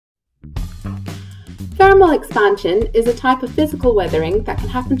Thermal expansion is a type of physical weathering that can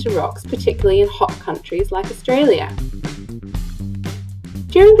happen to rocks, particularly in hot countries like Australia.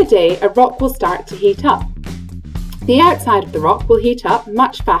 During the day, a rock will start to heat up. The outside of the rock will heat up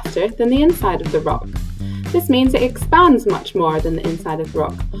much faster than the inside of the rock. This means it expands much more than the inside of the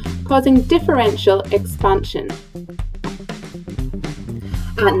rock, causing differential expansion.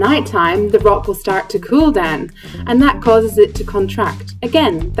 At night time, the rock will start to cool down, and that causes it to contract.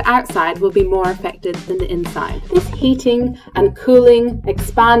 Again, the outside will be more affected than the inside. This heating and cooling,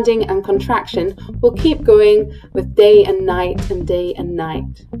 expanding and contraction will keep going with day and night and day and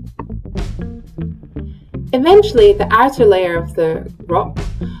night. Eventually, the outer layer of the rock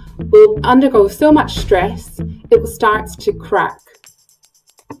will undergo so much stress, it will start to crack.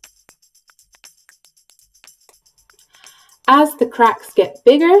 As the cracks get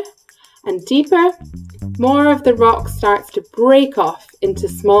bigger and deeper, more of the rock starts to break off into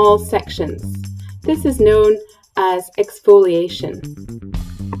small sections. This is known as exfoliation.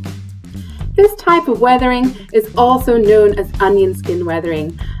 This type of weathering is also known as onion skin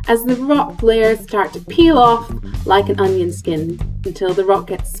weathering, as the rock layers start to peel off like an onion skin until the rock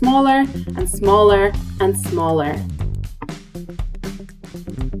gets smaller and smaller and smaller.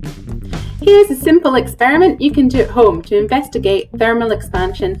 Here's a simple experiment you can do at home to investigate thermal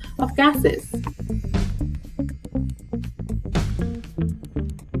expansion of gases.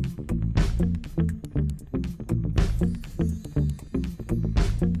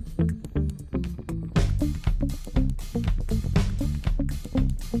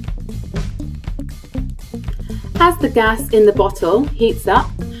 As the gas in the bottle heats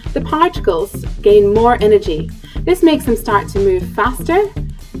up, the particles gain more energy. This makes them start to move faster,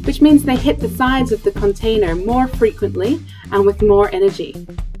 which means they hit the sides of the container more frequently and with more energy.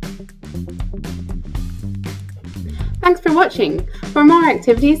 Thanks for watching. For more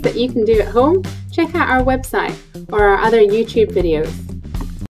activities that you can do at home, check out our website or our other YouTube videos.